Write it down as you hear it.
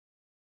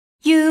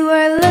You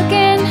were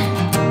looking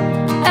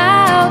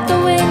out the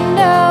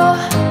window,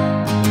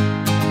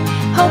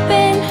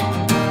 hoping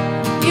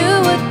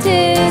you would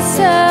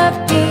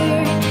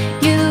disappear.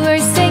 You were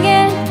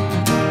singing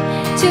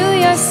to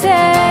yourself.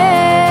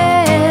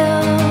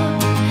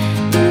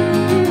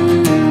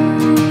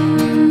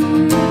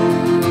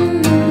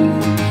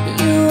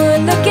 You were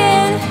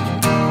looking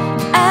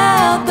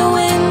out the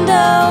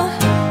window,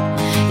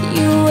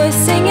 you were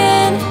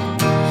singing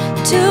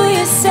to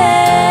yourself,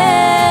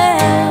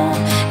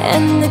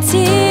 and the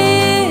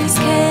tears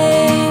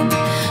came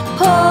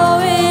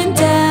pouring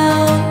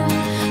down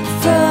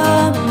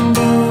from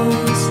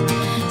those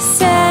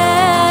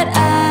sad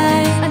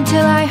eyes,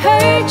 until I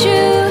heard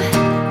you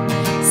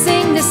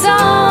sing the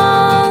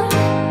song.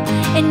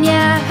 And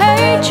yeah, I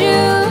heard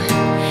you,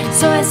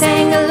 so I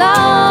sang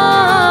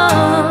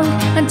along,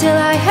 until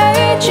I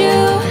heard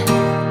you.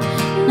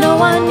 No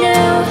one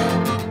knew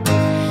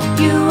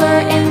you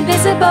were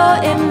invisible,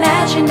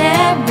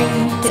 imaginary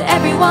to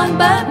everyone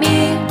but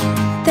me.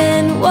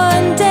 Then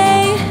one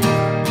day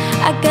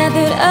I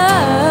gathered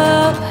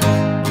up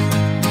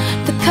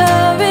the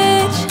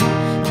courage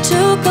to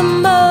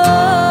come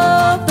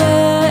over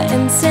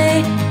and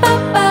say ba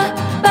ba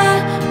ba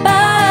ba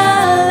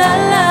la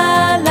la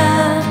la,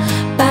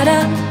 ba da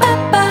ba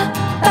ba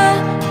ba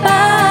ba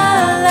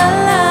la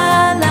la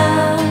la.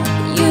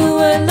 You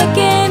were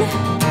looking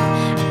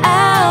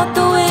out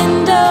the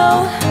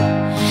window,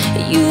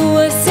 you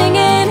were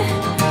singing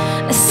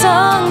a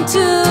song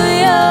to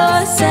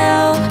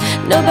yourself.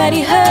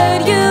 Nobody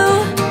heard you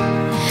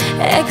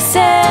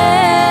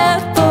except